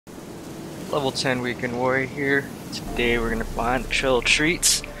Level 10 Weekend Warrior here. Today we're gonna find Trail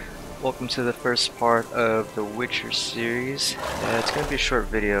Treats. Welcome to the first part of the Witcher series. It's gonna be a short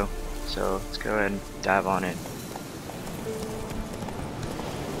video, so let's go ahead and dive on it.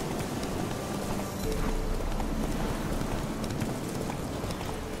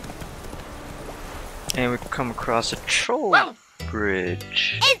 And we come across a troll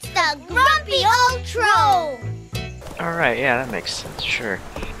bridge. It's the grumpy old troll! Alright, yeah, that makes sense, sure.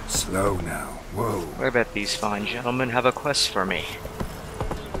 Slow now. Whoa. I bet these fine gentlemen have a quest for me.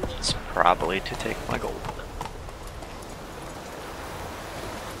 It's probably to take my gold.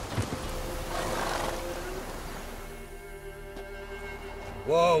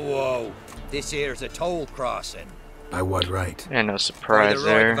 Whoa, whoa. This here's a toll crossing. By what right? And no By surprise the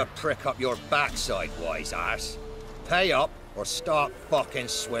right there. of a prick up your backside, wise ass. Pay up or stop fucking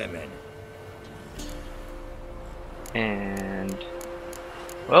swimming. And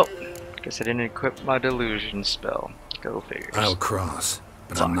well, guess I didn't equip my delusion spell. Go figures. I'll cross,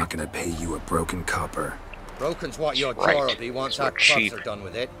 but I'm not gonna pay you a broken copper. Broken's what your Right. jaw will be once We're our crops cheap. are done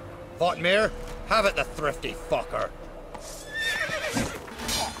with it. Fotmir, have it, the thrifty fucker.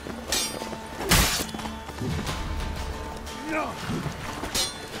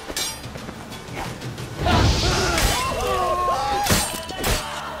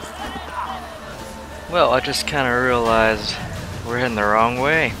 Well, I just kind of realized we're heading the wrong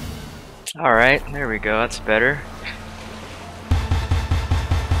way. Alright, there we go, that's better.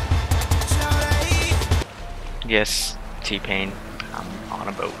 Yes, T-Pain, I'm on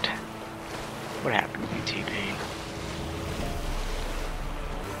a boat. What happened to you, T-Pain?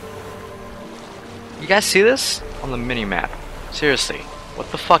 You guys see this? On the mini-map. Seriously, what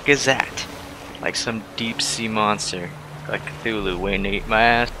the fuck is that? Like some deep sea monster. Like Cthulhu waiting to eat my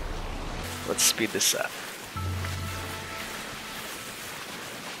ass. Let's speed this up.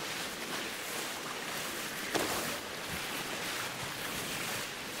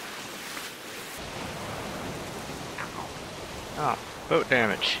 Oh, boat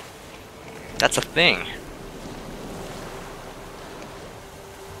damage. That's a thing.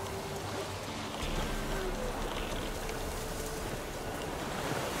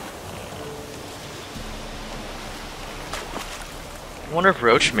 I wonder if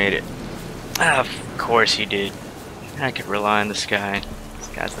Roach made it. Ah, of course he did. I could rely on this guy. This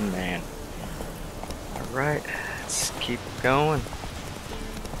guy's the man. Alright, let's keep going.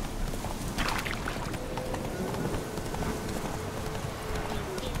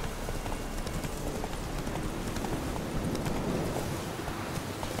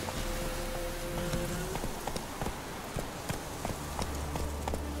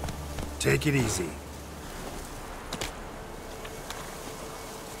 Take it easy.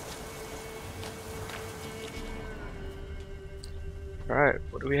 Alright,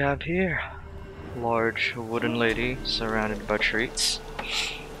 what do we have here? Large wooden lady surrounded by treats.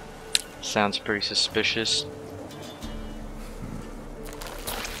 Sounds pretty suspicious.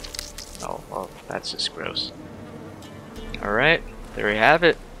 Oh, well, that's just gross. Alright, there we have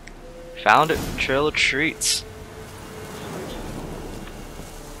it. Found it. Trail of Treats.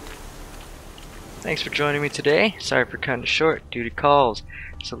 Thanks for joining me today. Sorry for cutting it short due to calls.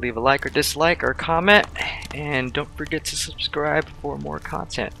 So leave a like or dislike or comment. And don't forget to subscribe for more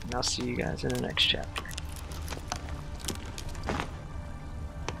content. And I'll see you guys in the next chapter.